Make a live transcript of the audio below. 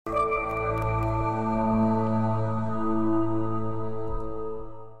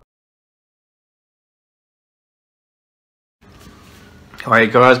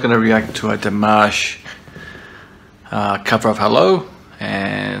Alright guys, going to react to a Dimash cover of Hello,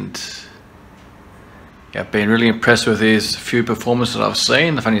 and yeah, I've been really impressed with his few performances I've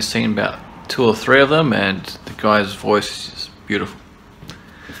seen. I've only seen about 2 or 3 of them, and the guy's voice is beautiful.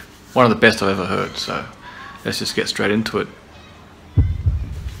 One of the best I've ever heard, so let's just get straight into it.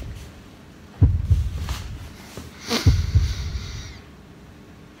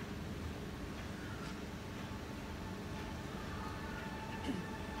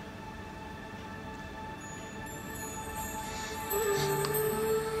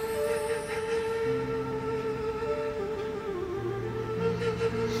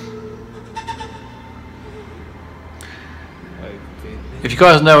 If you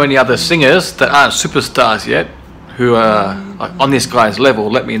guys know any other singers that aren't superstars yet, who are like on this guy's level,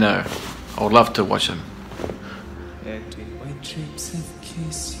 let me know. I would love to watch them.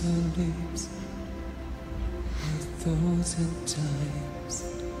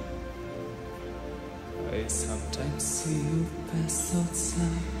 I sometimes see you pass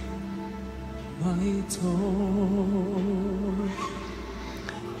outside my door.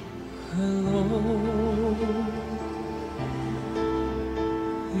 Hello.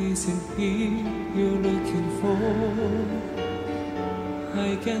 Isn't he you're looking for?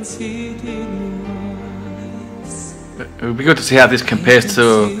 I can see it in your eyes. It would be good to see how this compares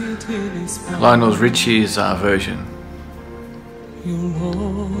to Lionel Richie's version. You're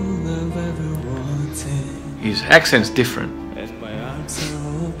all I've ever wanted. His accent's different. And my arms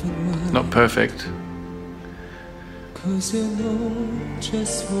are open wide. Not perfect. 'Cause you know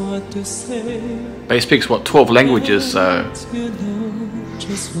just what to say. But he speaks, what, 12 languages, so You know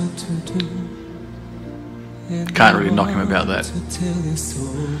just what to do. And can't really knock him about that. to tell you so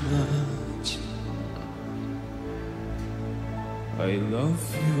much. I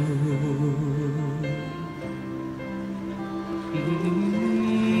love you.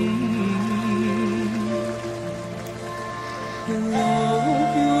 I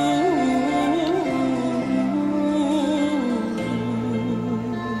love you.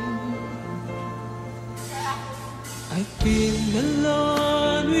 I've been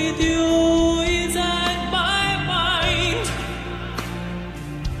alone with you inside my mind,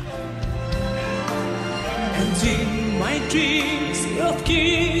 and in my dreams I've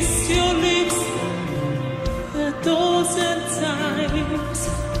kissed your lips 1,000 times.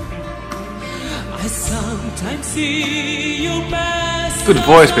 I sometimes see you pass. Good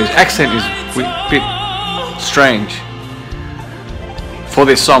voice, but his accent is a bit strange. For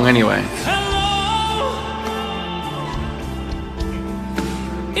this song anyway.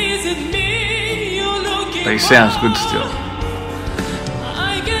 But he sounds good still.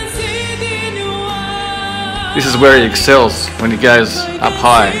 This is where he excels, when he goes up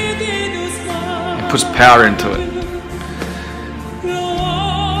high and puts power into it.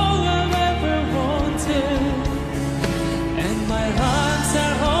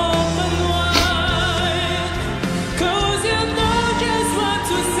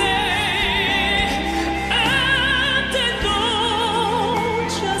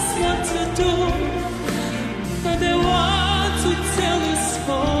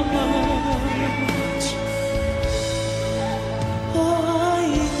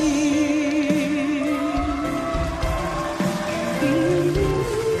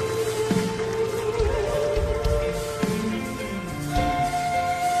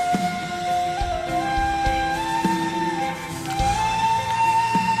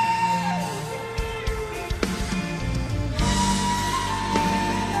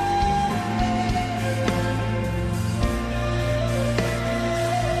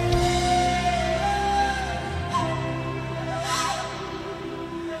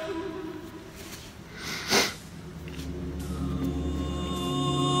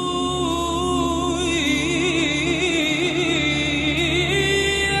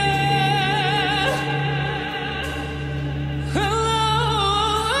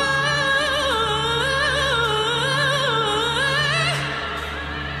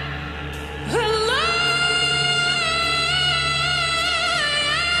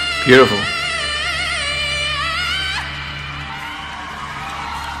 Beautiful.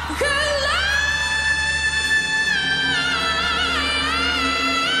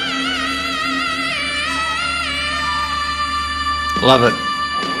 Love it.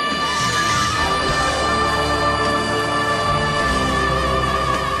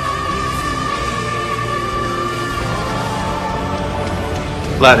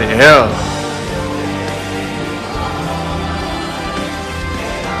 Bloody hell.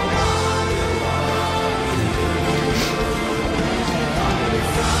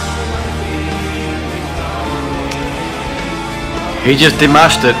 He just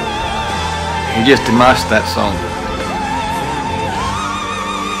demashed it. He just demashed that song.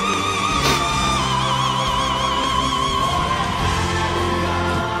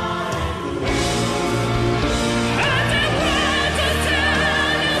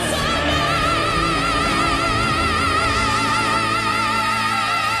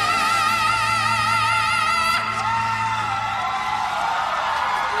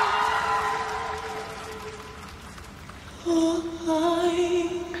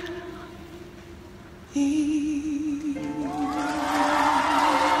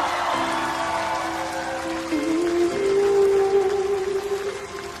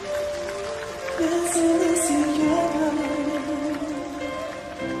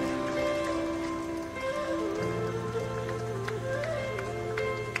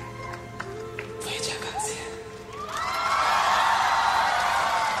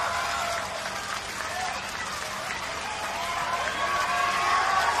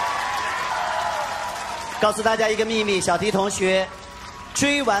告诉大家一个秘密，小迪同学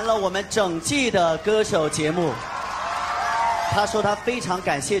追完了我们整季的歌手节目，他说他非常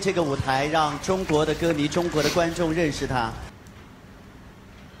感谢这个舞台，让中国的歌迷、中国的观众认识他。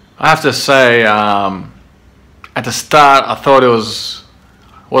I have to say, at the start, I thought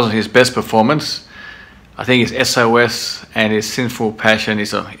wasn't his best performance. I think his SOS and his Sinful Passion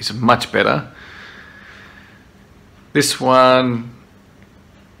is much better. This one,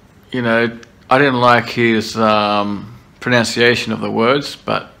 you know, I didn't like his pronunciation of the words,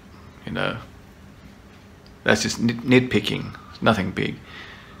 but you know, that's just nitpicking. It's nothing big.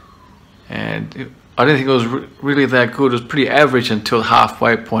 And I didn't think it was really that good. It was pretty average until the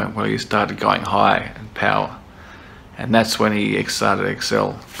halfway point where he started going high in power, and that's when he started to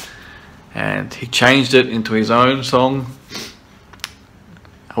excel. And he changed it into his own song.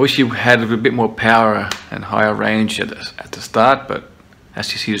 I wish he had a bit more power and higher range at the start, but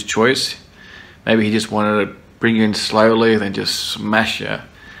that's just his choice. Maybe he just wanted to bring you in slowly, then just smash you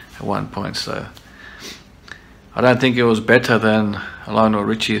at one point. So I don't think it was better than Lionel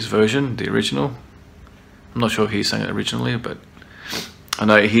Richie's version, the original. I'm not sure if he sang it originally, but I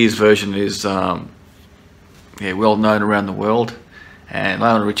know his version is well known around the world, and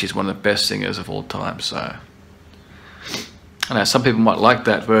Lionel Richie is one of the best singers of all time. So I know some people might like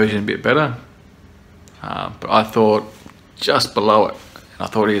that version a bit better, but I thought just below it. I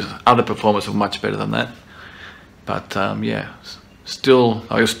thought his other performance was much better than that. But yeah, still,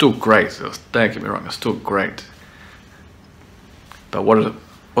 it was still great. Don't get me wrong, it's still great. But it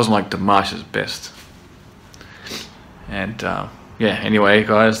wasn't like Dimash's best. And yeah, anyway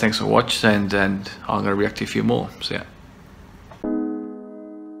guys, thanks for watching, and I'm going to react to a few more. See ya.